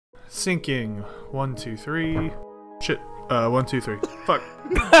Syncing. 1, 2, 3. Shit. 1, 2, 3. Fuck.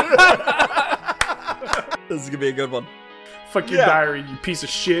 This is gonna be a good one. Fuck your diary, you piece of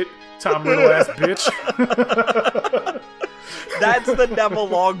shit. Tom Riddle ass bitch. That's the Neville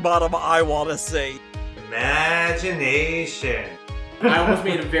Longbottom I want to see. Imagination. I almost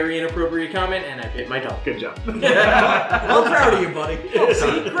made a very inappropriate comment and I bit my tongue. Good job. I'm proud of you, buddy. Oh,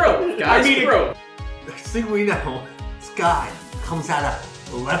 see? Growth. Guys, growth. Next thing we know, this guy comes out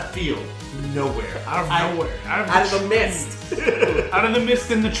of left field, nowhere. Out of nowhere. Out of the mist. Out of the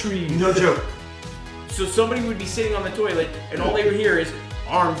mist in the trees. No joke. So somebody would be sitting on the toilet and all they would hear is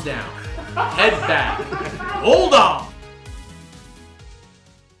arms down, head back, hold on.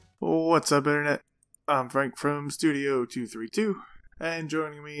 What's up, Internet? I'm Frank from Studio 232, and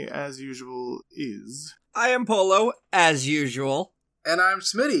joining me, as usual, is... I am Polo, as usual. And I'm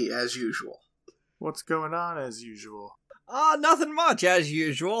Smitty, as usual. What's going on, as usual? Nothing much, as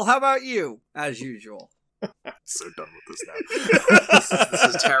usual. How about you, as usual? I'm so done with this now. This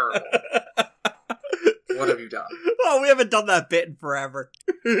is terrible. What have you done? Oh, we haven't done that bit in forever.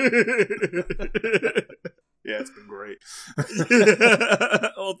 Yeah, it's been great.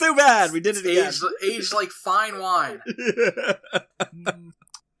 Well, too bad. We did it again. Aged like fine wine.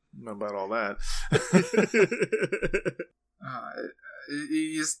 Not about all that.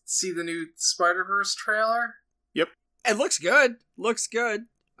 You see the new Spider-Verse trailer? Yep. It looks good.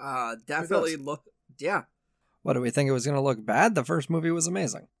 Definitely look. Yeah. What, do we think it was going to look bad? The first movie was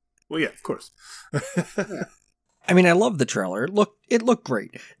amazing. Well, yeah, of course. Yeah. I mean, I love the trailer. It looked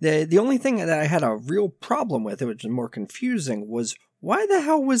great. The only thing that I had a real problem with, which was more confusing, was why the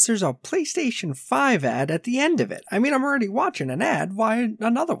hell was there a PlayStation 5 ad at the end of it? I mean, I'm already watching an ad. Why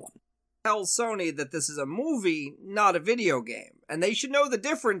another one? Tell Sony that this is a movie, not a video game. And they should know the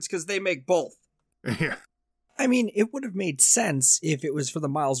difference because they make both. Yeah. I mean, it would have made sense if it was for the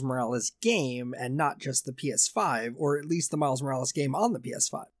Miles Morales game and not just the PS5, or at least the Miles Morales game on the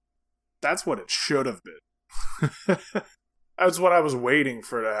PS5. That's what it should have been. That's what I was waiting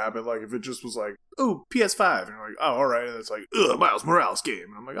for to happen. Like, if it just was like, ooh, PS5. And you're like, oh, alright. And it's like, ugh, Miles Morales game.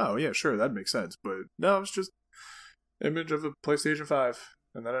 And I'm like, oh, yeah, sure, that makes sense. But no, it's just image of a PlayStation 5.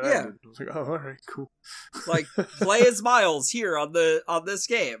 And then it ended. I was like, oh, alright, cool. Like, play as Miles here on this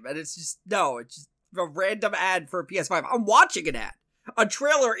game. And it's just a random ad for a PS5. I'm watching an ad. A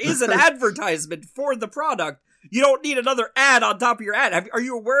trailer is an advertisement for the product. You don't need another ad on top of your ad. Are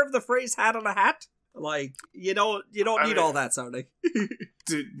you aware of the phrase hat on a hat? Like, you don't need all that sounding.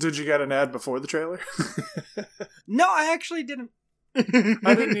 Did you get an ad before the trailer? No, I actually didn't.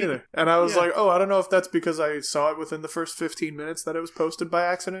 I didn't either. And I was like, oh, I don't know if that's because I saw it within the first 15 minutes that it was posted by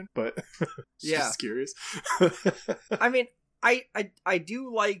accident, but just curious. I mean, I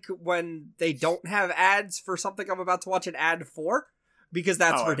do like when they don't have ads for something I'm about to watch an ad for, because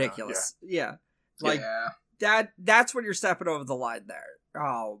that's ridiculous. Yeah. Like, that's when you're stepping over the line there.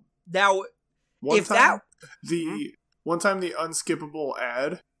 Now... One time the unskippable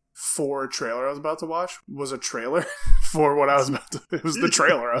ad for a trailer I was about to watch was a trailer for what I was about to... It was the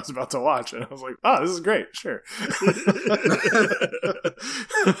trailer I was about to watch, and I was like, oh, this is great, sure.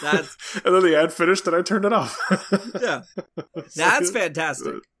 And then the ad finished, and I turned it off. Yeah. That's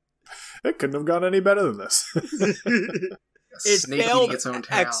fantastic. It couldn't have gone any better than this. It failed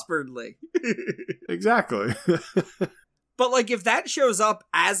expertly. Exactly. But, like, if that shows up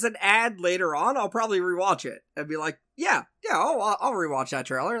as an ad later on, I'll probably rewatch it and be like, I'll rewatch that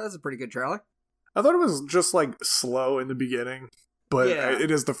trailer. That's a pretty good trailer. I thought it was just, like, slow in the beginning, but it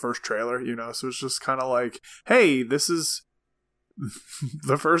is the first trailer, you know, so it's just kind of like, hey, this is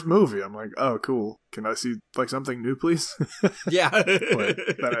the first movie. I'm like, oh, cool. Can I see, like, something new, please? Yeah.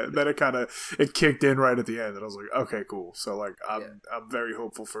 But then it kicked in right at the end, and I was like, okay, cool. So, like, I'm very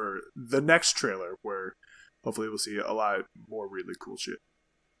hopeful for the next trailer, where... hopefully we'll see a lot more really cool shit.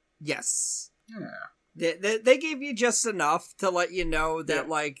 Yes. Yeah. They gave you just enough to let you know that,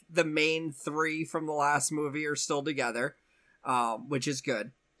 like, the main three from the last movie are still together, which is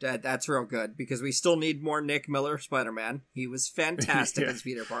good. That's real good, because we still need more Nick Miller Spider-Man. He was fantastic as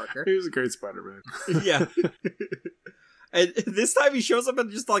Peter Parker. He was a great Spider-Man. Yeah. And this time he shows up in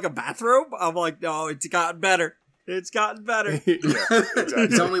just, like, a bathrobe. I'm like, no, it's gotten better. It's gotten better. Yeah, exactly.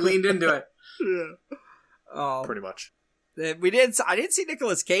 He's only leaned into it. Yeah. Pretty much. I didn't see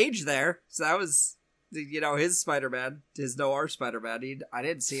Nicolas Cage there, so that was, his Spider-Man, his noir Spider-Man. I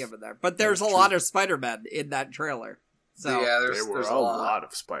didn't see him in there, but there's a lot of Spider-Man in that trailer. So yeah, there were a lot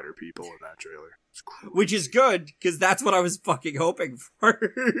of Spider people in that trailer, which is good, because that's what I was fucking hoping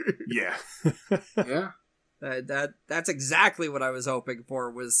for. Yeah, yeah. That's exactly what I was hoping for,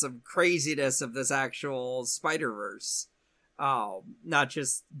 was some craziness of this actual Spider-Verse. not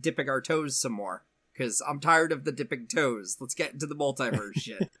just dipping our toes some more. Because I'm tired of the dipping toes. Let's get into the multiverse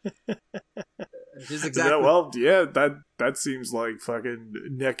shit. That seems like fucking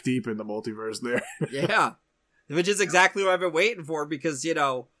neck deep in the multiverse there. Yeah. Which is exactly what I've been waiting for, because,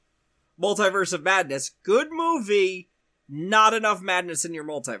 Multiverse of Madness, good movie, not enough madness in your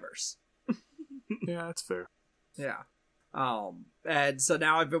multiverse. Yeah, that's fair. Yeah. And so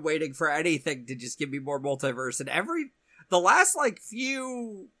now I've been waiting for anything to just give me more multiverse, and the last,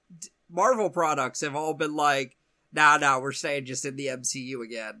 few Marvel products have all been like, nah, we're staying just in the MCU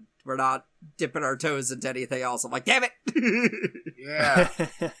again. We're not dipping our toes into anything else. I'm like, damn it! Yeah.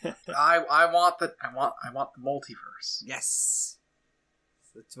 I want the multiverse. Yes.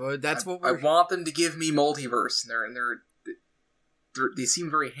 That's what I want them to give me multiverse, and they seem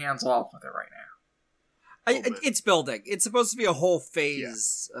very hands off with it right now. It's building. It's supposed to be a whole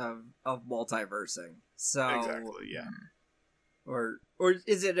phase of multiversing. So exactly, yeah. Or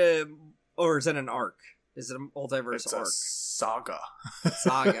is it an arc? Is it a multiverse arc? A saga.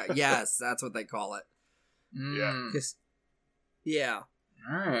 Saga. Yes, that's what they call it. Yeah. Yeah.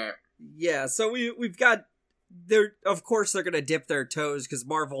 All right. Yeah. So we've got. Of course, they're gonna dip their toes because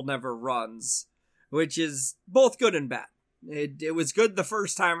Marvel never runs, which is both good and bad. It was good the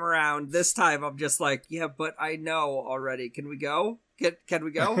first time around. This time, I'm just like, yeah, but I know already. Can we go? Can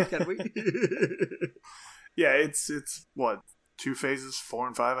we go? Can we? Yeah, it's what, 2 phases, 4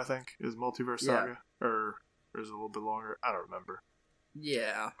 and 5, I think, is Multiverse Saga, or is it a little bit longer? I don't remember.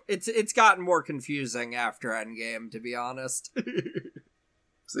 Yeah, it's gotten more confusing after Endgame, to be honest.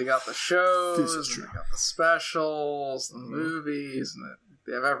 So they got the shows, they got the specials, the movies, and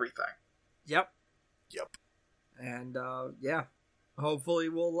they have everything. Yep. And hopefully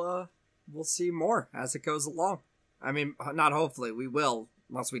we'll see more as it goes along. I mean, not hopefully, we will,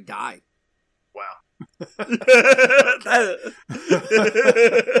 unless we die. Wow.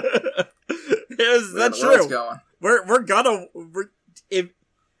 That's true. We're gonna if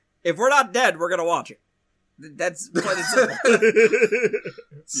we're not dead, we're gonna watch it. That's plain and simple.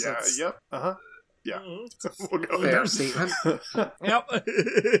 Yeah. Yep. Yeah. Mm-hmm. We'll go Fair there. statement. Yep.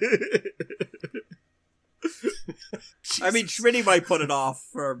 I mean, Schmitty might put it off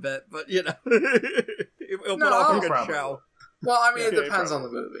for a bit, but he'll put off a good show. Well, I mean, it depends on the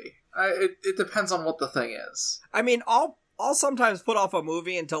movie. It depends on what the thing is. I mean, I'll sometimes put off a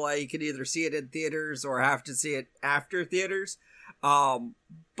movie until I can either see it in theaters or have to see it after theaters. But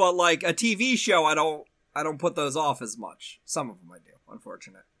like a TV show, I don't put those off as much. Some of them I do,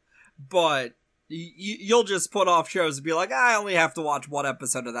 unfortunate. But you'll just put off shows and be like, I only have to watch one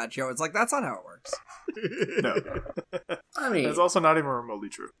episode of that show. It's like, that's not how it works. No. I mean, it's also not even remotely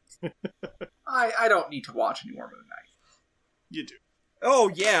true. I don't need to watch any more Moon Knight. You do.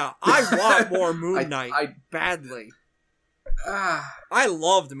 Oh, yeah. I want more Moon Knight badly. I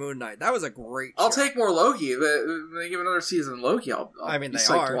loved Moon Knight. That was a great show. I'll take more Loki. When they give another season of Loki, I'll be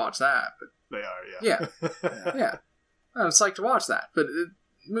psyched to watch that. But they are, yeah. Yeah. I'm psyched to watch that. But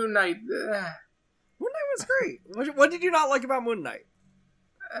Moon Knight... Moon Knight was great. What did you not like about Moon Knight?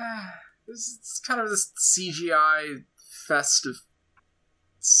 It's kind of this CGI fest of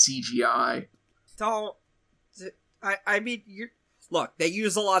CGI. I mean, look, they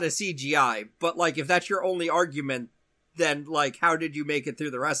use a lot of CGI, but like, if that's your only argument, then like, how did you make it through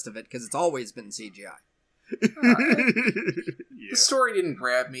the rest of it? Because it's always been CGI. The story didn't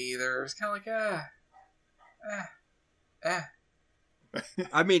grab me either. It was kind of like,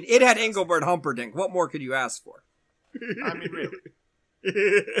 I mean, it had Engelbert Humperdinck. What more could you ask for? I mean, really.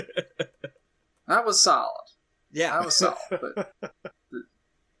 That was solid. Yeah. That was solid, but the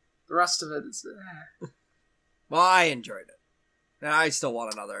rest of it is... Well, I enjoyed it. And I still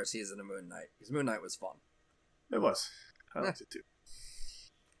want another season of Moon Knight, because Moon Knight was fun. It was. I liked it too.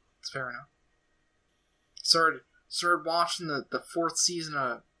 It's fair enough. Started watching the 4th season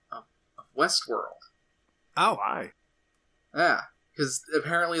of Westworld. Oh. Why? Yeah, because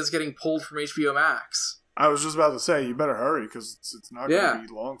apparently it's getting pulled from HBO Max. I was just about to say, you better hurry, because it's not going to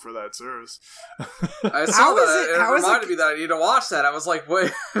be long for that service. I saw that, and it reminded me that I need to watch that. I was like,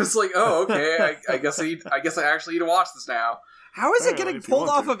 wait, it's like, oh, okay, I guess I actually need to watch this now. How is it getting pulled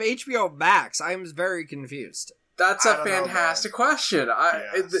off of HBO Max? I'm very confused. That's a fantastic question.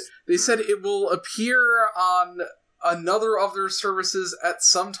 They said it will appear on another of their services at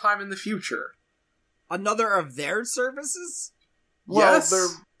some time in the future. Another of their services? Well,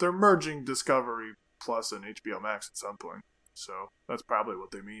 yes. They're merging Discovery Plus and HBO Max at some point, so that's probably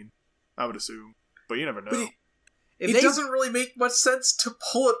what they mean. I would assume, but you never know. It doesn't really make much sense to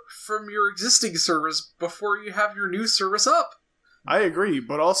pull it from your existing service before you have your new service up. I agree,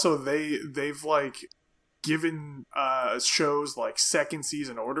 but also they've like given shows like second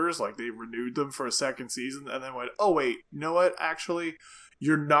season orders, like they renewed them for a second season and then went, oh wait, you know what, actually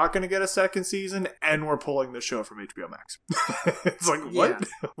you're not going to get a second season and we're pulling the show from HBO Max. It's like, what?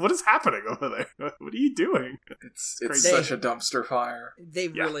 What is happening over there? What are you doing? It's such a dumpster fire. They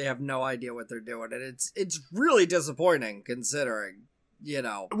really have no idea what they're doing, and it's really disappointing considering, you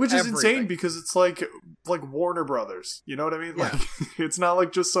know, which is everything. insane because it's like Warner Brothers, you know what I mean? Like, it's not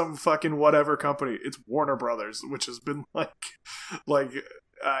like just some fucking whatever company. It's Warner Brothers, which has been like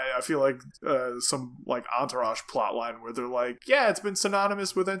I feel like some like Entourage plotline where they're like, yeah, it's been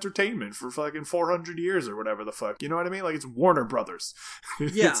synonymous with entertainment for fucking 400 years or whatever the fuck. You know what I mean? Like, it's Warner Brothers.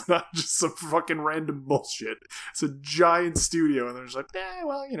 Yeah. It's not just some fucking random bullshit. It's a giant studio, and they're just like,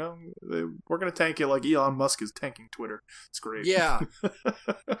 well, you know, we're gonna tank it like Elon Musk is tanking Twitter. It's great. Yeah.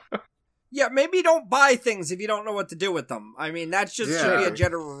 Yeah, maybe don't buy things if you don't know what to do with them. I mean, that's just should be a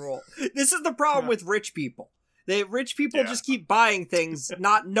general rule. This is the problem with rich people. Rich people just keep buying things,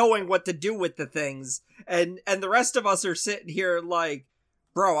 not knowing what to do with the things, and the rest of us are sitting here like,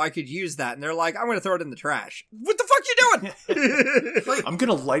 bro, I could use that, and they're like, I'm gonna throw it in the trash. What the fuck you doing? Like, I'm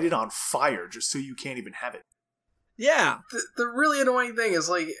gonna light it on fire just so you can't even have it. Yeah. The really annoying thing is,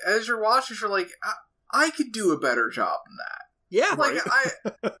 like, as you're watching, you're like, I could do a better job than that. Yeah. Like,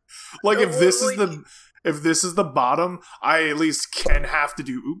 like, if this is the bottom, I at least can have to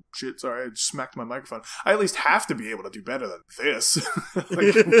do. Oop, shit! Sorry, I just smacked my microphone. I at least have to be able to do better than this.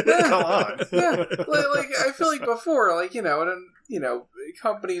 Like, come on. Yeah, like I feel like before, like, you know, and you know,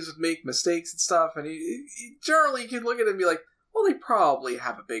 companies would make mistakes and stuff, and you generally could look at it and be like, well, they probably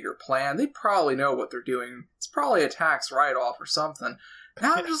have a bigger plan. They probably know what they're doing. It's probably a tax write-off or something.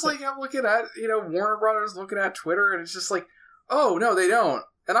 Now I'm just like, I'm looking at, you know, Warner Brothers, looking at Twitter, and it's just like, oh no, they don't.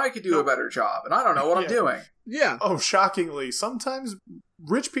 And I could do a better job, and I don't know what I'm doing. Yeah. Oh, shockingly, sometimes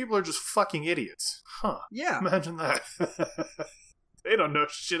rich people are just fucking idiots. Huh. Yeah. Imagine that. They don't know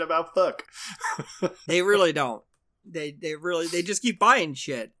shit about fuck. They really don't. They just keep buying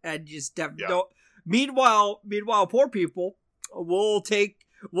shit and just don't. Meanwhile, poor people will take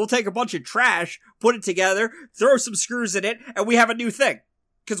a bunch of trash, put it together, throw some screws in it, and we have a new thing.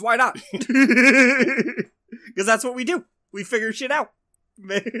 Because why not? Because that's what we do. We figure shit out.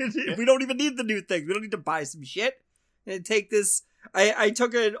 We don't even need the new thing. We don't need to buy some shit. And take this. I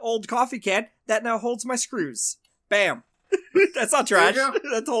took an old coffee can that now holds my screws. Bam. That's not trash.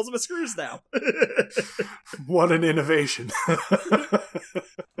 That holds my screws now. What an innovation.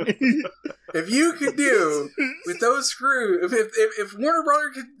 If you could do with those screws, if Warner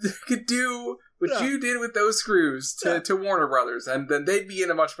Brothers could do what you did with those screws to Warner Brothers, and then they'd be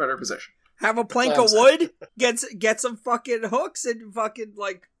in a much better position. Have a plank of wood, get some fucking hooks, and fucking,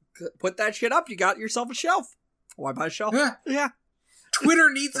 like, put that shit up. You got yourself a shelf. Why buy a shelf? Yeah.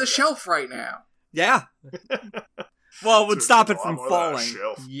 Twitter needs a shelf right now. Yeah. Well, it would stop it from falling.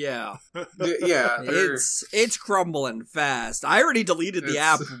 Yeah. Yeah. It's crumbling fast. I already deleted the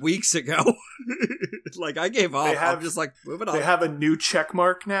app weeks ago. Like, I gave up. I'm just like, moving on. They have a new check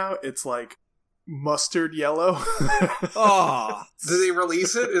mark now. It's like mustard yellow. Oh. Did they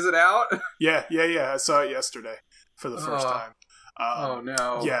release it? Is it out? Yeah. I saw it yesterday for the first time. Oh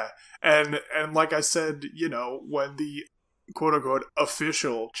no. Yeah. And like I said, you know, when the quote unquote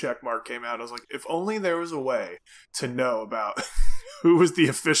official check mark came out, I was like, if only there was a way to know about who was the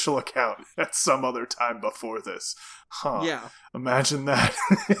official account at some other time before this. Huh. Yeah. Imagine that.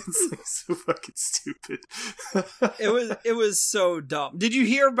 It's like so fucking stupid. It was so dumb. Did you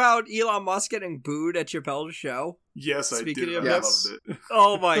hear about Elon Musk getting booed at Chappelle's show? Yes, I did. Of I loved it.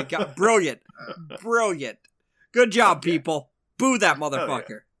 Oh my god. Brilliant. Brilliant. Good job, people. Boo that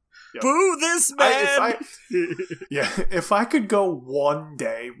motherfucker. Yep. Boo this man! If I could go one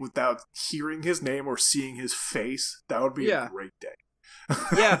day without hearing his name or seeing his face, that would be a great day.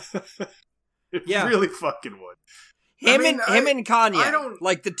 Yeah. It really fucking would. Him and Kanye,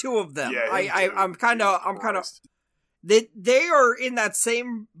 like the two of them. Yeah, I'm kind of. They are in that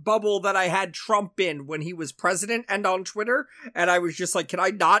same bubble that I had Trump in when he was president and on Twitter, and I was just like, can I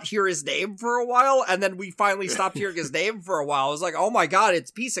not hear his name for a while? And then we finally stopped hearing his name for a while. I was like, oh my god, it's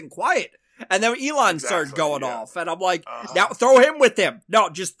peace and quiet. And then Elon started going off, and I'm like, now throw him with him. No,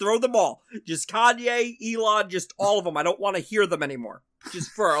 just throw them all. Just Kanye, Elon, just all of them. I don't want to hear them anymore.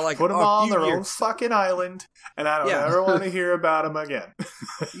 Just for like put them all on their own fucking island, and I don't ever want to hear about them again.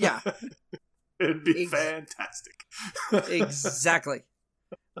 Yeah. It'd be fantastic. Exactly.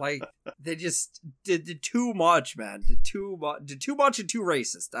 Like, they just did too much, man. Did too much and too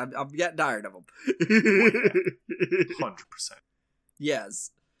racist. I'm getting tired of them. 100%.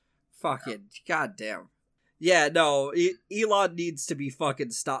 Yes. Fucking goddamn. Yeah, no, Elon needs to be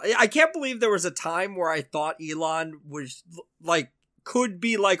fucking stopped. I can't believe there was a time where I thought Elon was, like, could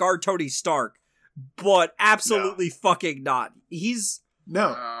be like our Tony Stark, but absolutely fucking not. He's...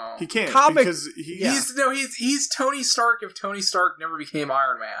 No, he can't, because he's Tony Stark if Tony Stark never became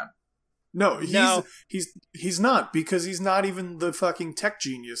Iron Man. No, he's not, because he's not even the fucking tech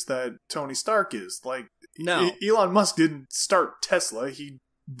genius that Tony Stark is. Like, no. Elon Musk didn't start Tesla, he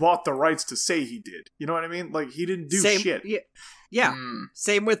bought the rights to say he did. You know what I mean? Like, he didn't do shit. Yeah.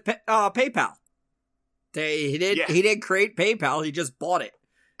 Same with PayPal. He didn't create PayPal, he just bought it.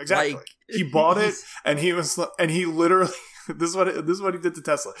 Exactly. Like, he bought it, and he literally this is what he did to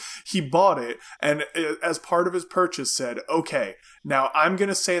Tesla. He bought it, and as part of his purchase said, okay, now I'm going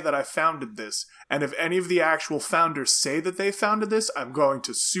to say that I founded this, and if any of the actual founders say that they founded this, I'm going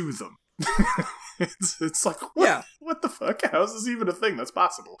to sue them. It's like, what the fuck? How is this even a thing that's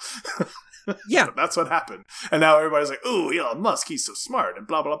possible? Yeah. But that's what happened. And now everybody's like, ooh, Elon Musk, he's so smart, and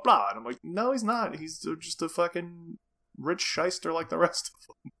blah, blah, blah. And I'm like, no, he's not. He's just a fucking rich shyster like the rest of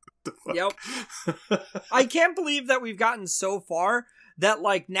them. Yep. I can't believe that we've gotten so far that,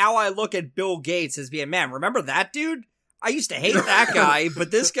 like, now I look at Bill Gates as being, man, remember that dude? I used to hate that guy,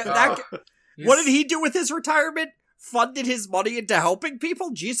 but this guy, what did he do with his retirement? Funded his money into helping people?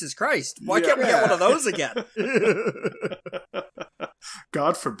 Jesus Christ. Why can't we get one of those again?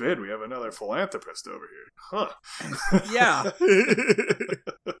 God forbid we have another philanthropist over here. Huh. Yeah.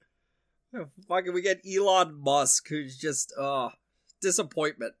 Why can we get Elon Musk, who's just,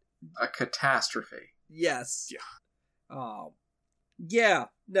 disappointment. A catastrophe. Yes. Yeah. Yeah.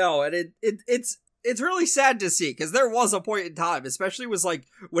 No, and it's really sad to see, because there was a point in time, especially was like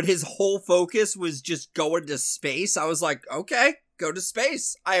when his whole focus was just going to space. I was like, okay, go to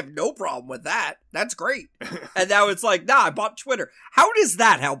space. I have no problem with that. That's great. And now it's like, nah, I bought Twitter. How does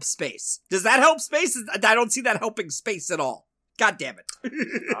that help space? Does that help space? I don't see that helping space at all. God damn it. It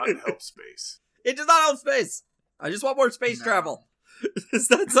does not help space. It does not help space. I just want more space travel. Is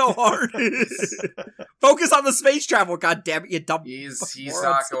that so hard? Focus on the space travel, god damn it, you dumb. He's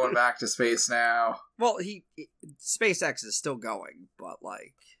not going back to space now. Well, SpaceX is still going, but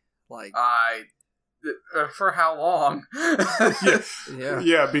like for how long?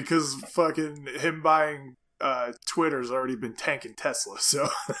 Yeah, because fucking him buying Twitter's already been tanking Tesla, so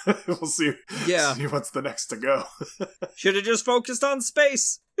we'll see. Yeah, see what's the next to go. Should have just focused on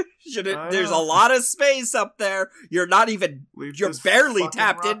space. There's a lot of space up there. You're barely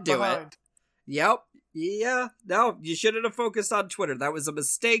tapped into it. Yep. Yeah. No, you shouldn't have focused on Twitter. That was a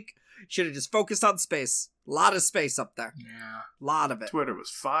mistake. Should have just focused on space. A lot of space up there. Yeah. A lot of it. Twitter was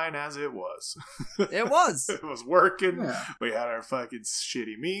fine as it was. It was. It was working. Yeah. We had our fucking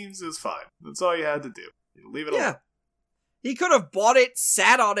shitty memes. It was fine. That's all you had to do. You leave it alone. He could have bought it,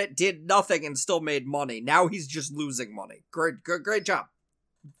 sat on it, did nothing, and still made money. Now he's just losing money. Great job.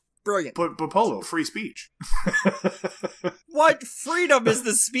 Brilliant. But Polo, free speech. What? Freedom is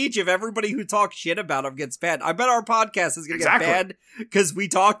the speech if everybody who talks shit about him gets banned. I bet our podcast is going to get banned because we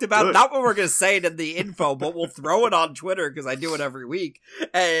talked about, not what we're going to say it in the info, but we'll throw it on Twitter because I do it every week.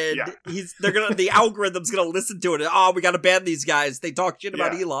 And the algorithm's going to listen to it. Oh, we got to ban these guys. They talk shit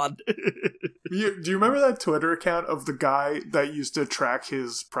about Elon. Do you remember that Twitter account of the guy that used to track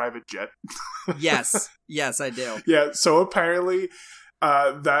his private jet? Yes. Yes, I do. Yeah, so apparently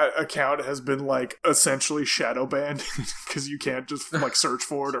that account has been like essentially shadow banned because you can't just like search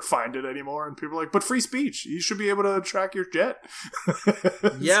for it or find it anymore. And people are like, but free speech, you should be able to track your jet.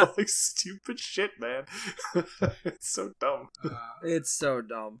 Yeah. It's like stupid shit, man. It's so dumb. It's so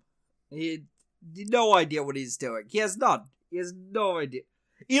dumb. He no idea what he's doing. He has none. He has no idea.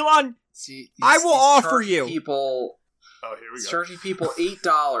 Elon, I will offer you. Here we go. Charging people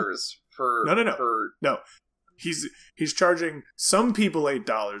 $8 for No. He's charging some people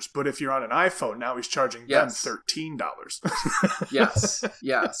 $8, but if you're on an iPhone, now he's charging them $13.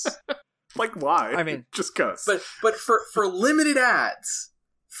 Yes. Like, why? I mean, just cause. But for limited ads,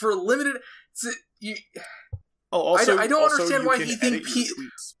 also, I don't understand why he thinks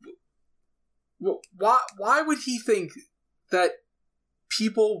why would he think that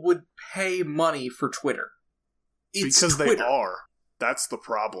people would pay money for Twitter? It's because Twitter. They are. That's the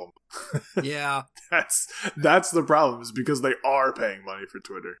problem. Yeah. That's the problem, is because they are paying money for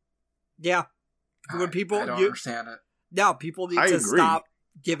Twitter. Yeah. When people I don't understand it. No, people need to stop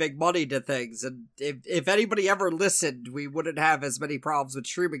giving money to things, and if anybody ever listened, we wouldn't have as many problems with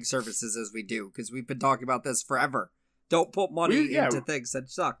streaming services as we do, because we've been talking about this forever. Don't put money into things that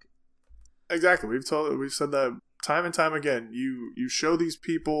suck. Exactly. We've said that time and time again. You show these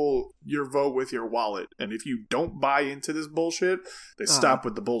people your vote with your wallet, and if you don't buy into this bullshit, they stop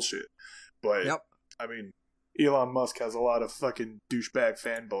with the bullshit. But I mean, Elon Musk has a lot of fucking douchebag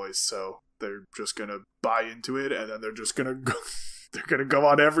fanboys, so they're just gonna buy into it, and then they're just gonna go. They're gonna go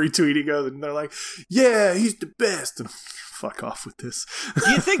on every tweet he goes, and they're like, "Yeah, he's the best." And fuck off with this.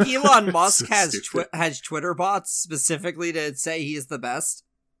 Do you think Elon Musk has Twitter bots specifically to say he's the best?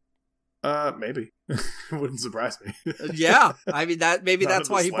 Maybe. Wouldn't surprise me. Yeah, I mean that's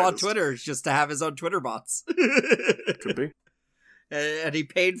why he bought Twitter, just to have his own Twitter bots. Could be. And he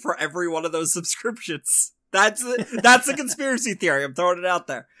paid for every one of those subscriptions. That's a conspiracy theory. I'm throwing it out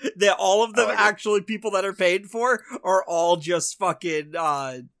there. That all of them actually people that are paid for are all just fucking.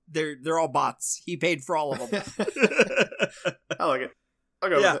 They're all bots. He paid for all of them. I like it. I'll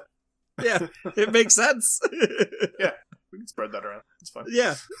go with it. Yeah, it makes sense. Yeah, we can spread that around. It's fine.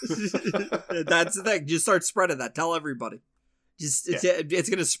 Yeah, that's the thing. Just start spreading that. Tell everybody. It's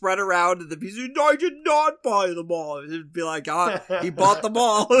going to spread around, and the people say, I did not buy them all. It'd be like, he bought them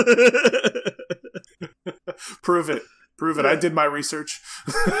all. Prove it. I did my research.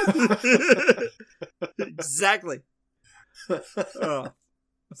 Exactly. Oh,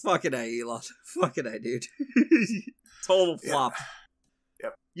 fucking A, Elon. Fucking A, dude. Total flop.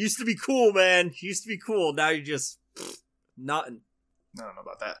 Yep. Used to be cool, man. Used to be cool. Now you're just nothing. I don't know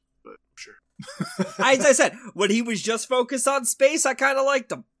about that, but sure. As I said, when he was just focused on space, I kind of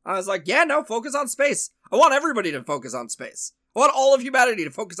liked him. I was like, yeah, no, focus on space. I want everybody to focus on space. I want all of humanity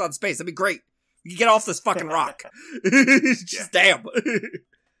to focus on space. That'd be great. We can get off this fucking rock. Just damn.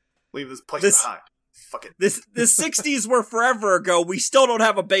 Leave this place behind. Fuck it. The 60s were forever ago. We still don't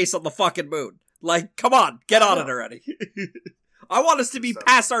have a base on the fucking moon. Like, come on, get on it already. I want us to be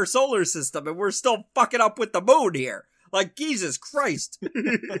past our solar system, and we're still fucking up with the moon here. Like, Jesus Christ.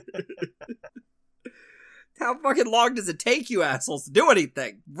 How fucking long does it take you assholes to do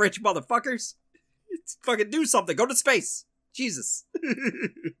anything? Rich motherfuckers. Fucking do something. Go to space. Jesus.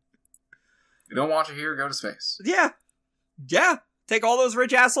 You don't want you here, go to space. Yeah. Yeah. Take all those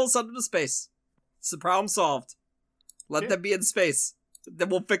rich assholes, send them to space. It's the problem solved. Let them be in space. Then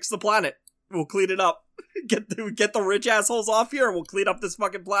we'll fix the planet. We'll clean it up. Get the rich assholes off here, and we'll clean up this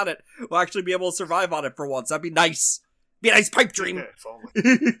fucking planet. We'll actually be able to survive on it for once. That'd be nice. Be a nice pipe dream. Yeah, if only.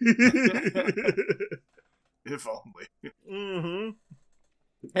 If only. Mm-hmm.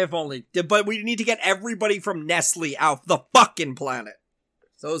 If only. But we need to get everybody from Nestle off the fucking planet.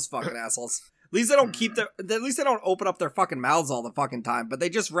 Those fucking assholes. At least they don't at least they don't open up their fucking mouths all the fucking time, but they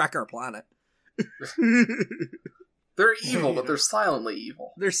just wreck our planet. They're evil, but they're silently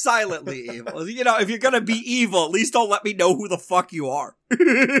evil. They're silently evil. You know, if you're gonna be evil, at least don't let me know who the fuck you are.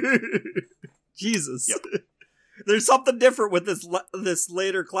 Jesus. Yep. There's something different with this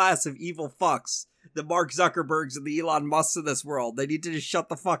later class of evil fucks. The Mark Zuckerbergs and the Elon Musks of this world. They need to just shut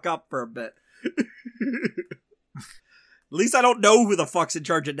the fuck up for a bit. At least I don't know who the fuck's in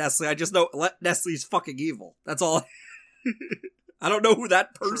charge of Nestle. I just know Nestle's fucking evil. That's all. I don't know who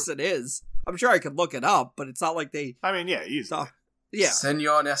that person is. I'm sure I could look it up, but it's not like they... I mean, yeah, easily. Yeah.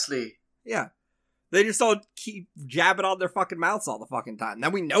 Senor Nestle. Yeah. They just don't keep jabbing on their fucking mouths all the fucking time. Now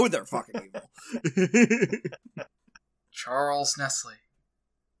we know they're fucking evil. Charles Nestle.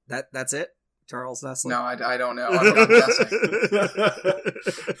 That's it? Charles Nestle? No, I don't know. I'm guessing.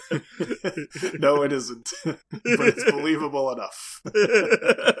 No, it isn't. But it's believable enough. I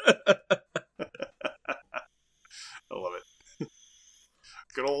love it.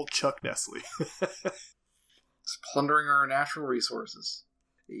 Good old Chuck Nestle. Just plundering our natural resources.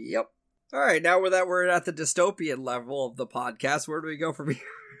 Yep. All right, now we're at the dystopian level of the podcast. Where do we go from here?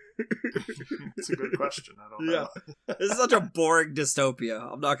 It's a good question. I don't know. This is such a boring dystopia.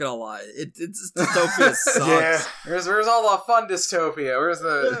 I'm not gonna lie. It's dystopia sucks. Yeah. Where's all the fun dystopia? Where's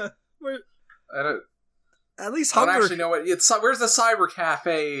the? I don't. At least I don't hunger. actually know what it's. Where's the cyber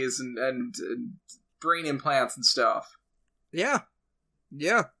cafes and brain implants and stuff? Yeah.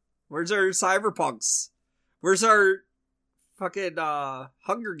 Where's our cyberpunks? Where's our fucking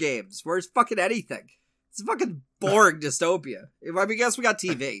Hunger Games? Where's fucking anything? It's a fucking boring dystopia. I mean, I guess we got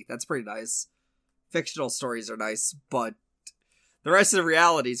TV. That's pretty nice. Fictional stories are nice, but the rest of the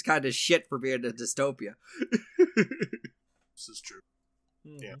reality is kind of shit for being a dystopia. This is true.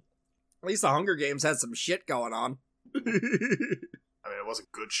 Yeah. At least the Hunger Games had some shit going on. I mean, it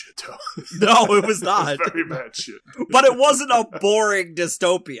wasn't good shit, though. No, it was not. It was very bad shit. But it wasn't a boring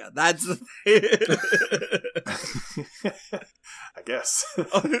dystopia. That's the thing. I guess.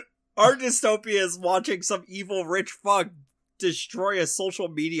 Our dystopia is watching some evil rich fuck destroy a social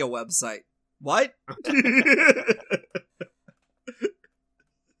media website. What?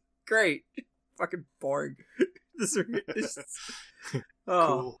 Great. Fucking boring.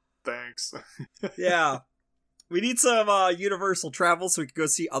 Cool. Thanks. Yeah. We need some universal travel so we can go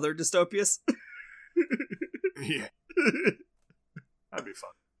see other dystopias. Yeah. That'd be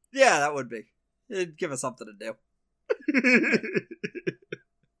fun. Yeah, that would be. It'd give us something to do.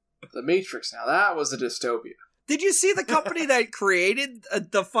 The Matrix, now that was a dystopia. Did you see the company that created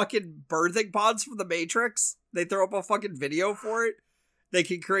the fucking birthing pods from the Matrix? They throw up a fucking video for it. They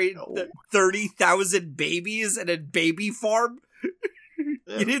can create 30,000 babies in a baby farm.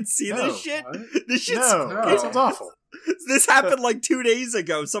 You didn't see this shit? What? This shit's That sounds awful. This happened like 2 days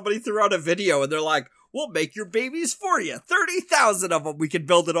ago. Somebody threw out a video and they're like, we'll make your babies for you. 30,000 of them. We can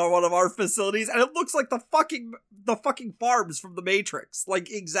build it on one of our facilities. And it looks like the fucking farms from the Matrix. Like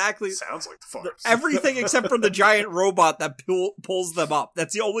exactly. Sounds like the farms. Everything except for the giant robot that pulls them up.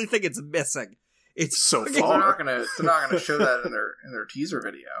 That's the only thing it's missing. It's so fucking- far. They're not gonna show that in their teaser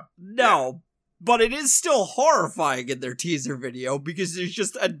video. No, but it is still horrifying in their teaser video because there's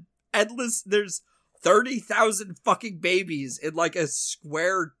just an endless. There's 30,000 fucking babies in like a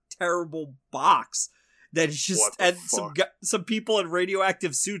square terrible box. That's just and some people in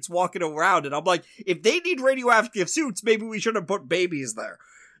radioactive suits walking around, and I'm like, if they need radioactive suits, maybe we shouldn't put babies there.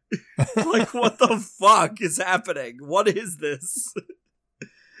 Like, what the fuck is happening? What is this?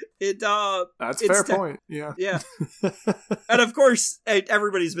 That's a fair point. Yeah. Yeah. And of course,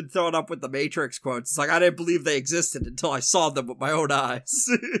 everybody's been throwing up with the Matrix quotes. It's like, I didn't believe they existed until I saw them with my own eyes.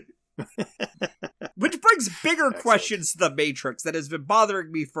 Which brings bigger questions to the Matrix that has been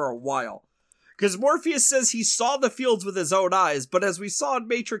bothering me for a while. Because Morpheus says he saw the fields with his own eyes, but as we saw in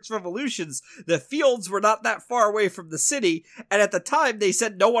Matrix Revolutions, the fields were not that far away from the city, and at the time they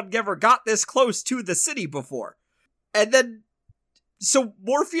said no one ever got this close to the city before. And then, so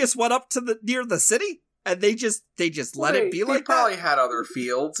Morpheus went up to near the city, and they just let it be like that? They probably had other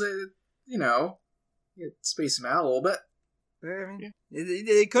fields, you space them out a little bit.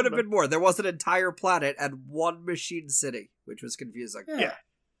 It could have been more. There was an entire planet and one machine city, which was confusing.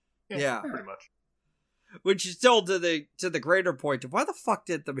 Yeah, pretty much. Which is still to the greater point of why the fuck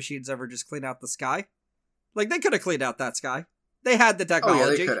did the machines ever just clean out the sky? Like, they could have cleaned out that sky. They had the technology. Oh,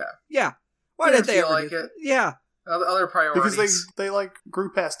 yeah, they could have. Yeah. Why did they ever like it? Yeah. Other priorities. Because they like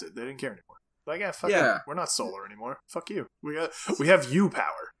grew past it. They didn't care anymore. Like, fuck Yeah. it. We're not solar anymore. Fuck you. We have you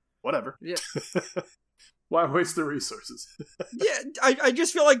power. Whatever. Yeah. Why waste the resources? Yeah, I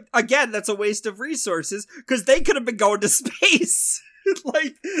just feel like, again, that's a waste of resources, because they could have been going to space.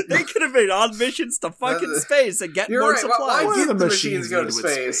 Like, they could have been on missions to fucking space and get more supplies. Why did the machines go to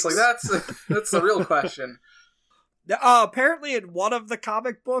space? Like, that's the real question. Apparently in one of the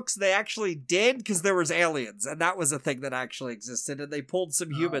comic books, they actually did, because there was aliens, and that was a thing that actually existed, and they pulled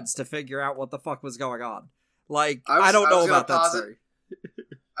some humans to figure out what the fuck was going on. Like, I don't know about that story.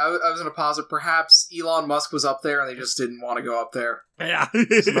 I was going to posit perhaps Elon Musk was up there and they just didn't want to go up there. Yeah.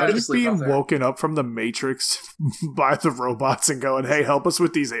 Imagine being woken up from the Matrix by the robots and going, hey, help us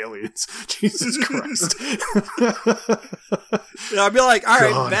with these aliens. Jesus Christ. Yeah, I'd be like, all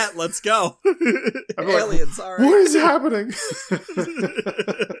right, bet, let's go. Aliens, all right. What is happening?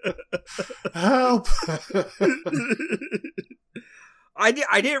 Help. I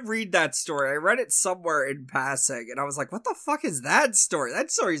didn't read that story. I read it somewhere in passing, and I was like, what the fuck is that story? That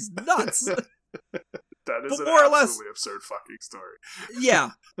story's nuts. That is but an more or less, absolutely absurd fucking story.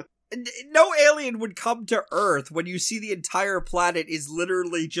 Yeah. No alien would come to Earth when you see the entire planet is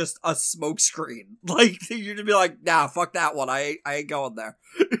literally just a smokescreen. Like, you'd be like, nah, fuck that one. I ain't going there.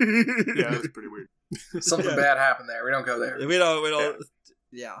 Yeah, that's pretty weird. Something bad happened there. We don't go there. We don't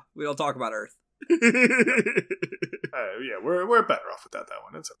we don't talk about Earth. Yeah, we're better off without that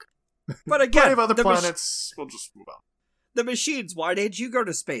one. It's okay. But again, plenty of other planets. We'll just move on. The machines. Why didn't you go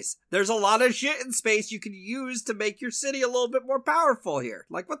to space? There's a lot of shit in space you can use to make your city a little bit more powerful here.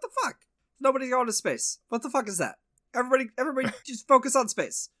 Like, what the fuck? Nobody's going to space. What the fuck is that? Everybody, just focus on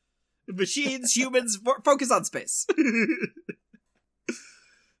space. Machines, humans, focus on space.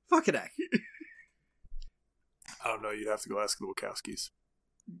 Fucking heck. I don't know. You'd have to go ask the Wachowskis.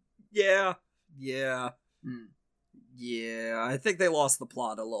 Yeah. Yeah, I think they lost the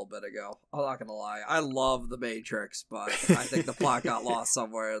plot a little bit ago. I'm not gonna lie. I love The Matrix, but I think the plot got lost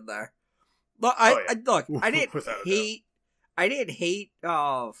somewhere in there. Look, I didn't hate,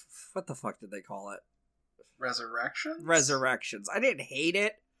 what the fuck did they call it? Resurrections. I didn't hate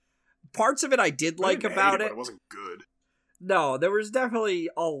it. Parts of it I did like about it. But it wasn't good. No, there was definitely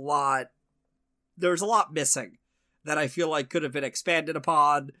a lot missing that I feel like could have been expanded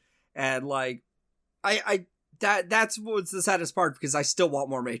upon, and like, that's what's the saddest part, because I still want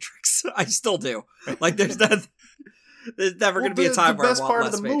more Matrix. I still do. Like, there's never going to be a time where I want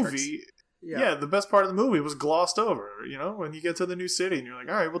less Matrix. The best part of the movie was glossed over. You know, when you get to the new city and you're like,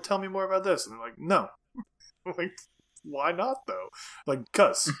 all right, well, tell me more about this. And they're like, no. Like, why not, though? Like,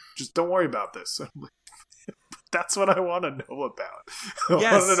 just don't worry about this. I'm like, That's what I want to know about. I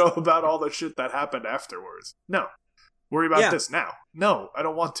want to know about all the shit that happened afterwards. No. Worry about this now. No, I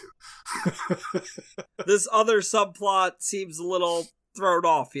don't want to. This other subplot seems a little thrown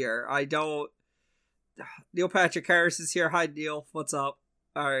off here. I don't... Neil Patrick Harris is here. Hi, Neil. What's up?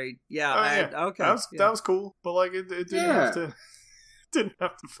 All right. Yeah. Okay. That was cool, but like it didn't have to... Didn't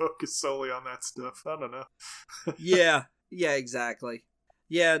have to focus solely on that stuff. I don't know. Yeah, exactly.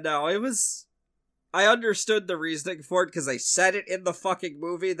 Yeah, no, it was... I understood the reasoning for it because they said it in the fucking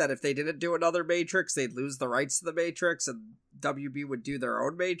movie that if they didn't do another Matrix, they'd lose the rights to the Matrix and WB would do their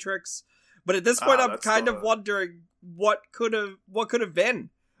own Matrix. But at this point, I'm kind of wondering what could have been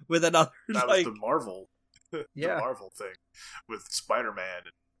with another. That was the Marvel, the Yeah. Marvel thing with Spider-Man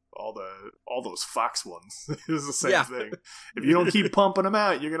and all those Fox ones. It was the same thing. If you don't keep pumping them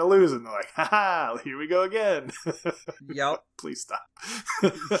out, you're gonna lose them. They're like, haha, here we go again. Yep. Please stop.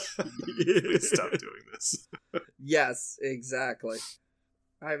 Please stop doing this. Yes, exactly.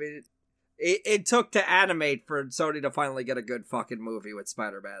 I mean, it took to animate for Sony to finally get a good fucking movie with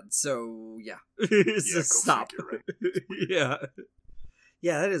Spider-Man. So yeah, just stop. Figure, right?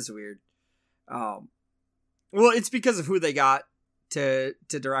 Yeah, that is weird. Well, it's because of who they got to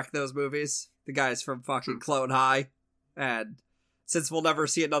direct those movies. The guys from fucking Clone High. And since we'll never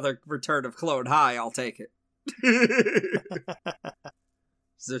see another return of Clone High, I'll take it.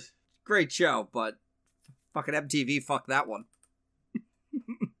 It's a great show, but fucking MTV fucked that one.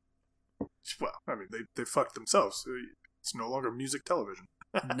 Well, I mean, they fucked themselves. It's no longer music television.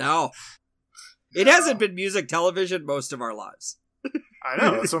 No. It hasn't been music television most of our lives. I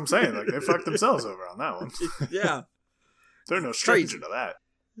know, that's what I'm saying. Like, they fucked themselves over on that one. Yeah. They're no stranger to that.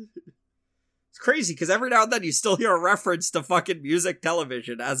 It's crazy, because every now and then you still hear a reference to fucking music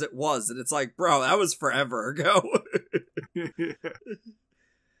television as it was, and it's like, bro, that was forever ago.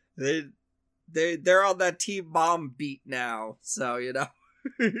 They're on that Team Mom beat now, so, you know.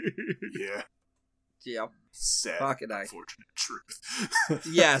 Yeah. Yep. Sad, fucking unfortunate truth.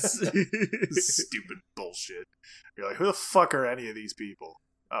 Yes. Stupid bullshit. You're like, who the fuck are any of these people?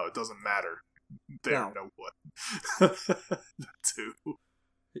 Oh, it doesn't matter. They don't know what. That's who.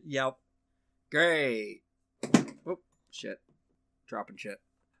 Yep. Great. Oh, shit. Dropping shit.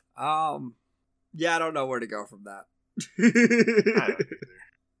 Yeah, I don't know where to go from that. I don't either.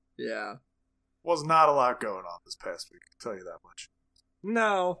 Yeah. Was not a lot going on this past week, I can tell you that much.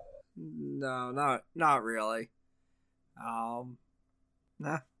 No, not really.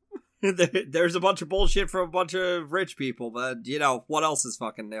 Nah. There's a bunch of bullshit from a bunch of rich people, but, you know, what else is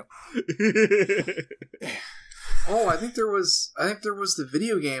fucking new? Oh, I think there was the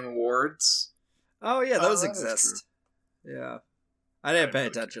video game awards. Oh, yeah, those exist. Yeah. I didn't pay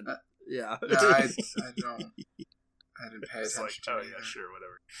attention. Yeah. I didn't pay attention like, to oh, it yeah, either. sure,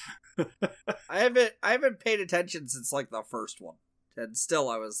 whatever. I haven't paid attention since, like, the first one. And still,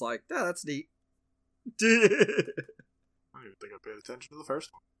 I was like, oh, that's neat. I don't even think I paid attention to the first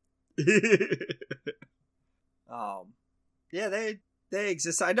one. Yeah, they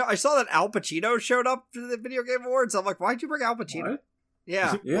exist. I know. I saw that Al Pacino showed up to the video game awards. I'm like, why'd you bring Al Pacino? What?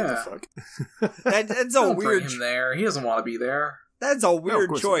 Yeah, Yeah. What the fuck? that's a Don't weird. bring him there. He doesn't want to be there. That's a weird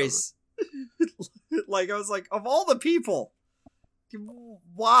course he choice. Like, I was like, of all the people,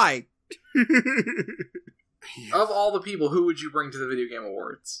 why? Of all the people, who would you bring to the video game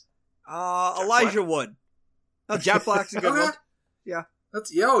awards? Elijah Wood. Oh, Jack Black's a good one. Yeah.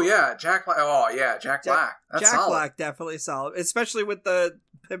 That's Jack Black. Oh yeah, Jack Black. That's Jack solid. Black definitely solid, especially with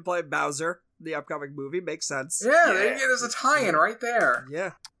him playing Bowser. The upcoming movie makes sense. Yeah, there's a tie-in right there.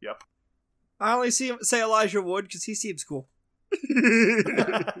 Yeah. Yep. I only say Elijah Wood because he seems cool.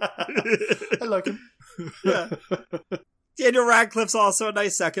 I like him. Yeah. Daniel Radcliffe's also a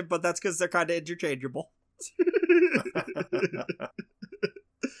nice second, but that's because they're kind of interchangeable.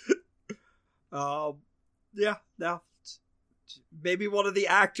 Yeah, no. Maybe one of the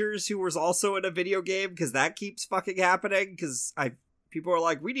actors who was also in a video game, because that keeps fucking happening, because people are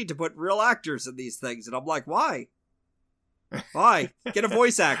like, we need to put real actors in these things, and I'm like, why? Why? Get a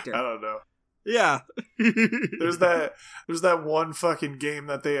voice actor. I don't know. Yeah. There's that one fucking game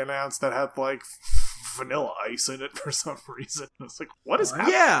that they announced that had like Vanilla Ice in it for some reason. I was like, what is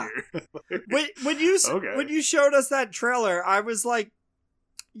happening here? when you showed us that trailer, I was like,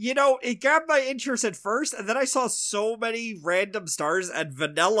 you know, it grabbed my interest at first, and then I saw so many random stars and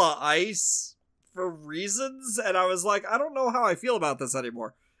Vanilla Ice for reasons, and I was like, I don't know how I feel about this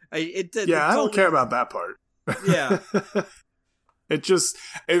anymore. I don't care about that part. Yeah.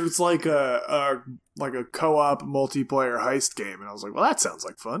 It's like a co-op multiplayer heist game, and I was like, well, that sounds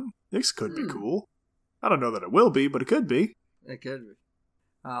like fun. This could be cool. I don't know that it will be, but it could be. It could be.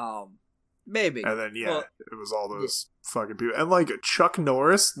 Maybe. And then, it was all those fucking people. And, like, Chuck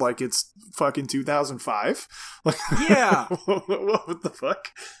Norris, like, it's fucking 2005. Like, yeah. What the fuck?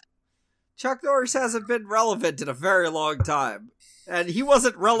 Chuck Norris hasn't been relevant in a very long time. And he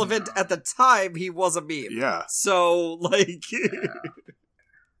wasn't relevant at the time he was a meme. Yeah. So, like... Yeah.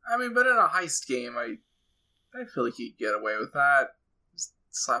 I mean, but in a heist game, I feel like you could get away with that. Just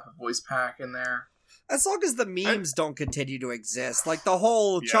slap a voice pack in there. As long as the memes don't continue to exist. Like, the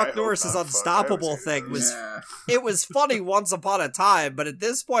whole Chuck Norris is unstoppable thing was... It was funny once upon a time, but at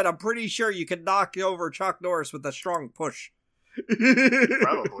this point, I'm pretty sure you can knock over Chuck Norris with a strong push.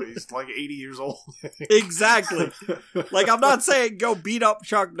 Probably. He's like 80 years old. Exactly. Like, I'm not saying go beat up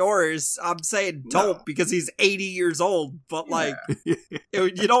Chuck Norris. I'm saying don't because he's 80 years old. But, like,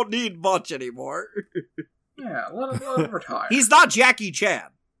 you don't need much anymore. Yeah, let him retire. He's not Jackie Chan.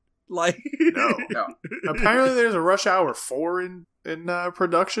 Like, no. Apparently there's a Rush Hour 4 in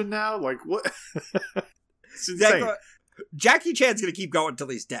production now. Like, what? It's insane. Jackie Chan's gonna keep going until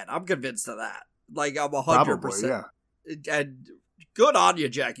he's dead. I'm convinced of that. Like, I'm 100%. Probably, yeah. And good on you,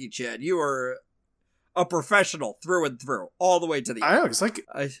 Jackie Chan. You are a professional through and through, all the way to the end. I know, he's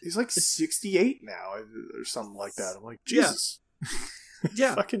like 68 now, or something like that. I'm like, Jesus.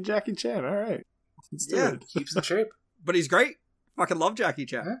 Yeah. Fucking Jackie Chan, alright. Let's do it. Keeps in shape. But he's great. Fucking love Jackie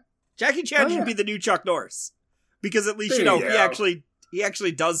Chan. Huh? Jackie Chan should be the new Chuck Norris. Because at least, he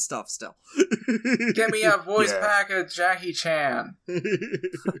actually does stuff still. Get me a voice pack of Jackie Chan.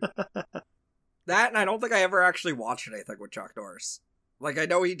 That, and I don't think I ever actually watched anything with Chuck Norris. Like, I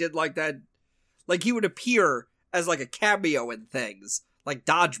know he did like that. Like, he would appear as like a cameo in things. Like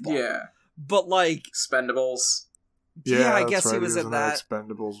Dodgeball. Yeah. But like... Expendables. Yeah, I guess he was in that.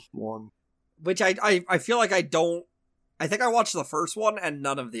 Expendables 1. Which I feel like I don't... I think I watched the first one and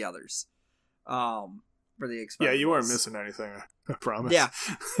none of the others. For the Expendables. Yeah, you weren't missing anything, I promise. Yeah.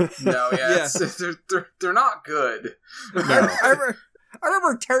 No, they're not good. No. I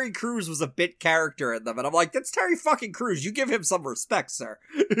remember Terry Crews was a bit character in them, and I'm like, that's Terry fucking Crews. You give him some respect, sir.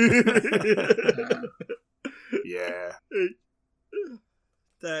 Yeah.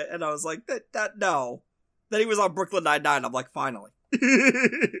 And I was like, that no. Then he was on Brooklyn Nine-Nine. I'm like, finally.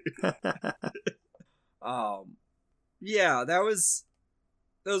 Yeah, those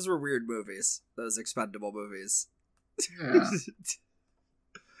were weird movies. Those expendable movies. Yeah.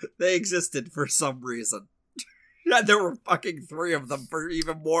 They existed for some reason. And there were fucking 3 of them for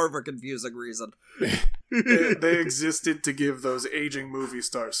even more of a confusing reason. They existed to give those aging movie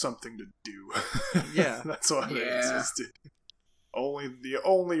stars something to do. Yeah. That's why they existed. The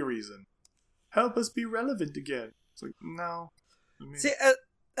only reason. Help us be relevant again. It's like, no. I mean, see,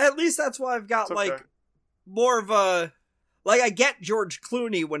 at least that's why I've got, like, more of a... Like, I get George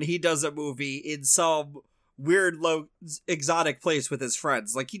Clooney when he does a movie in some weird, low, exotic place with his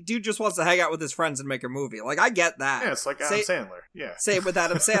friends. Like, dude just wants to hang out with his friends and make a movie. Like, I get that. Yeah, it's like Adam Sandler. Yeah. Same with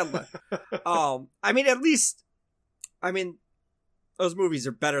Adam Sandler. I mean, at least... I mean, those movies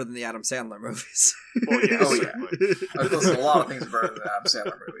are better than the Adam Sandler movies. Well, yeah. Oh, yeah. Listen, a lot of things are better than Adam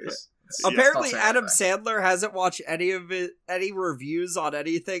Sandler movies. Apparently, Adam Sandler hasn't watched any reviews on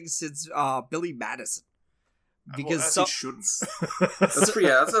anything since Billy Madison. Because he shouldn't.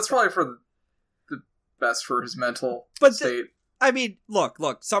 That's probably for the best for his mental state. I mean, look,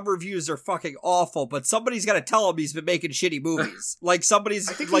 some reviews are fucking awful, but somebody's got to tell him he's been making shitty movies. Like, somebody's...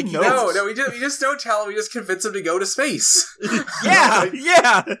 I think like, no, we just don't tell him, we just convince him to go to space.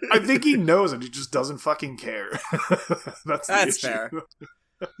 Yeah. I think he knows it, he just doesn't fucking care. That's fair.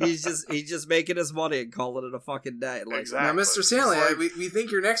 He's just making his money and calling it a fucking day. Like, exactly. Now, Mr. Stanley, we think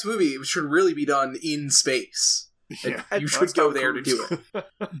your next movie should really be done in space. Yeah, you should go there to do it.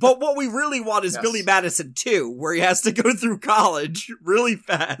 But what we really want is Billy Madison 2, where he has to go through college really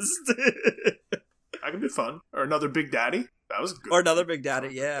fast. That could be fun. Or another Big Daddy. That was good. Or another Big Daddy,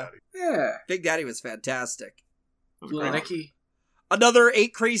 yeah. Yeah. Big Daddy was fantastic. Little Nicky. Another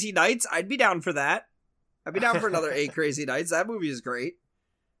 8 Crazy Nights. I'd be down for that. I'd be down for another 8 Crazy Nights. That movie is great.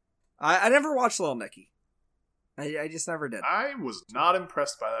 I never watched Little Nicky. I just never did. I was not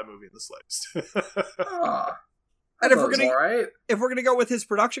impressed by that movie in the slightest. And if we're gonna go with his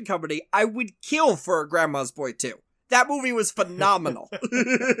production company, I would kill for a Grandma's Boy 2. That movie was phenomenal. I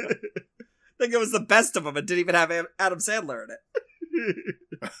think it was the best of them. It didn't even have Adam Sandler in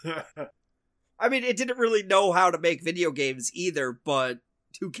it. I mean, it didn't really know how to make video games either, but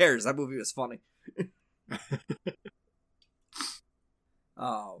who cares? That movie was funny.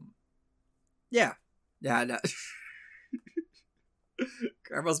 Yeah, I know.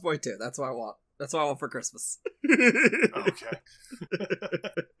 Grandma's Boy 2. That's what I want. That's what I want for Christmas. Okay.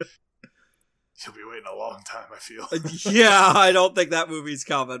 You'll be waiting a long time, I feel. Yeah, I don't think that movie's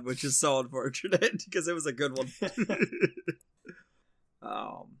coming, which is so unfortunate, because it was a good one.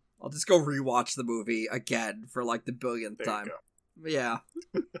 I'll just go rewatch the movie again for like the billionth time. Yeah.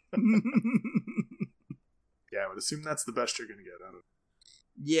 Yeah, I would assume that's the best you're gonna get out of it.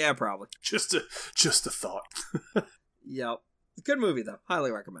 Yeah, probably. Just a thought. Yep. Good movie, though. Highly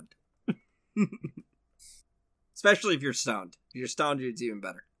recommend. Especially if you're stoned. If you're stoned, it's even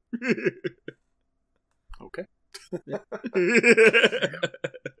better. Okay.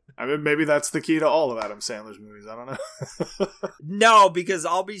 I mean, maybe that's the key to all of Adam Sandler's movies. I don't know. No, because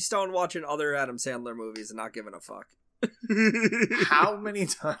I'll be stoned watching other Adam Sandler movies and not giving a fuck. How many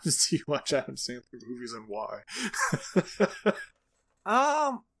times do you watch Adam Sandler movies and why?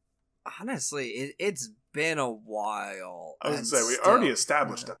 Honestly, it's been a while. I was gonna say, we already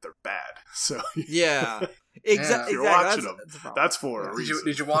established that they're bad. So yeah. Exactly. If you're watching them, that's for a reason.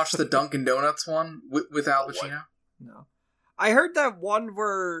 Did you watch the Dunkin' Donuts one with Al Pacino? No. I heard that one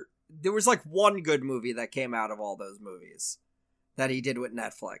where there was like one good movie that came out of all those movies that he did with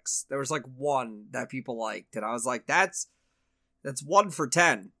Netflix. There was like one that people liked, and I was like, that's 1 for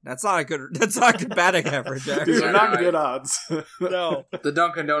 10. That's not a good batting average. These are not good odds. No. The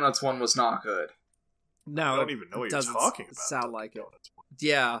Dunkin' Donuts one was not good. No. I don't even know what you're talking about. Sound like it.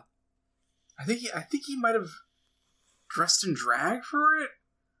 Yeah. I think he might have dressed in drag for it.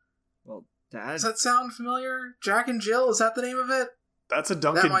 Well, does that sound familiar? Jack and Jill, is that the name of it? That's a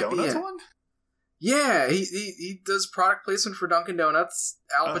Dunkin' Donuts one? Yeah, he does product placement for Dunkin' Donuts.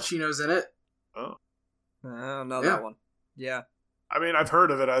 Al Pacino's in it. Oh. I don't know that one. Yeah. I mean, I've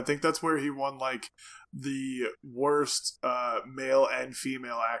heard of it. I think that's where he won, like, the worst male and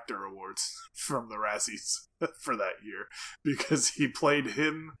female actor awards from the Razzies for that year. Because he played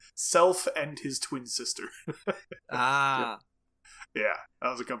himself and his twin sister. Ah. Yeah, that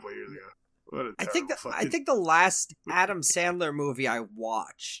was a couple of years ago. What a I think fucking... the last Adam Sandler movie I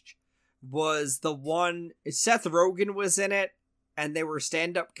watched was the one Seth Rogen was in it, and they were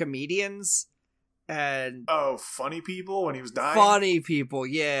stand-up comedians. And Funny People when he was dying. Funny People,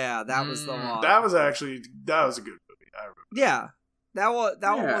 yeah, that was the one. That was a good movie. I remember. Yeah, that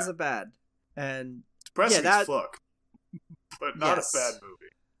one wasn't bad, and depressing as fuck, but not a bad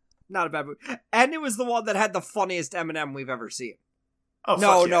movie. Not a bad movie, and it was the one that had the funniest Eminem we've ever seen. Oh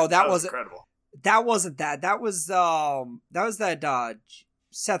no, that wasn't incredible. That wasn't that. That was that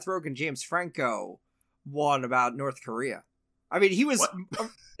Seth Rogen, James Franco one about North Korea. I mean,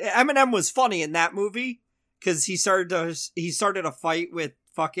 Eminem was funny in that movie because he started a fight with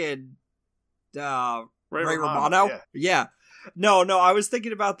fucking Ray Romano. Yeah. No, I was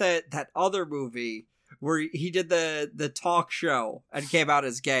thinking about that other movie where he did the talk show and came out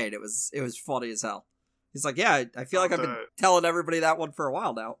as gay, and it was funny as hell. He's like, yeah, I feel like I've been telling everybody that one for a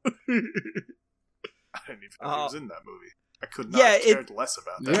while now. I didn't even know he was in that movie. I could not have cared less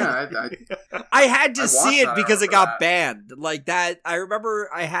about that. Yeah, I had to see it because it got banned. Like that, I remember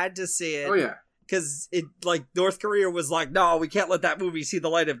I had to see it. Oh yeah, because it like North Korea was like, no, we can't let that movie see the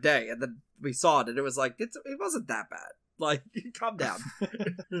light of day, and then we saw it, and it was like, it wasn't that bad. Like, calm down.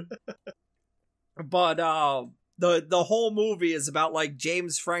 But the whole movie is about like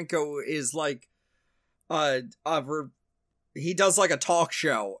James Franco is like, he does like a talk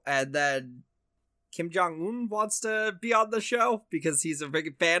show, and then Kim Jong-un wants to be on the show because he's a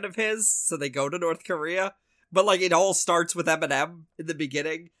big fan of his, so they go to North Korea. But, like, it all starts with Eminem in the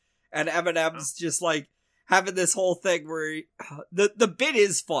beginning, and Eminem's just, like, having this whole thing where the bit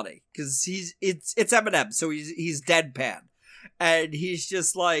is funny, because it's Eminem, so he's deadpan. And he's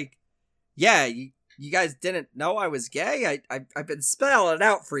just like, yeah, you guys didn't know I was gay? I've been spelling it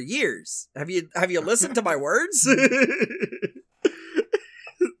out for years. Have you listened to my words?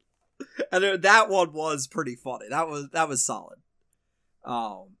 And that one was pretty funny. That was solid.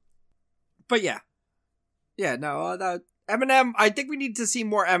 But yeah, no, Eminem. I think we need to see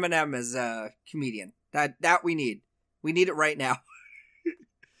more Eminem as a comedian. That we need. We need it right now.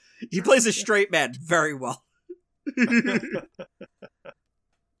 He plays a straight man very well.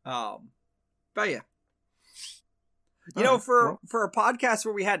 But yeah, you know, for a podcast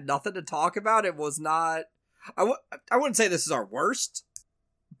where we had nothing to talk about, it was not. I wouldn't say this is our worst.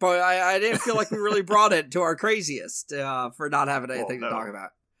 But I didn't feel like we really brought it to our craziest for not having anything to talk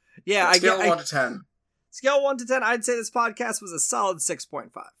about. Yeah, Scale 1 to 10. Scale 1 to 10, I'd say this podcast was a solid 6.5.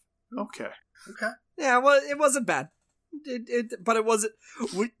 Okay. Yeah, well, it wasn't bad. But it wasn't.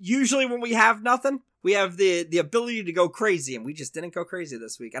 Usually when we have nothing, we have the ability to go crazy, and we just didn't go crazy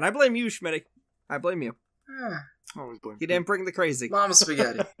this week. And I blame you, Schmitty. I blame you. Always blame you. Didn't bring the crazy. Mama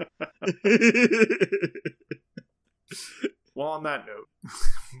spaghetti. Well, on that note,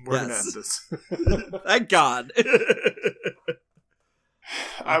 we're going to end this. Thank God.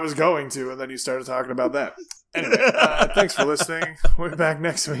 I was going to, and then you started talking about that. Anyway, thanks for listening. We'll be back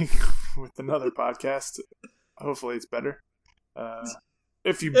next week with another podcast. Hopefully it's better.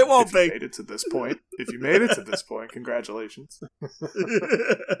 If you made it to this point. If you made it to this point, congratulations.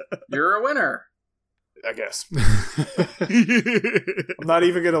 You're a winner. I guess. I'm not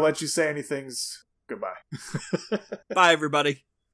even going to let you say anything. Goodbye. Bye, everybody.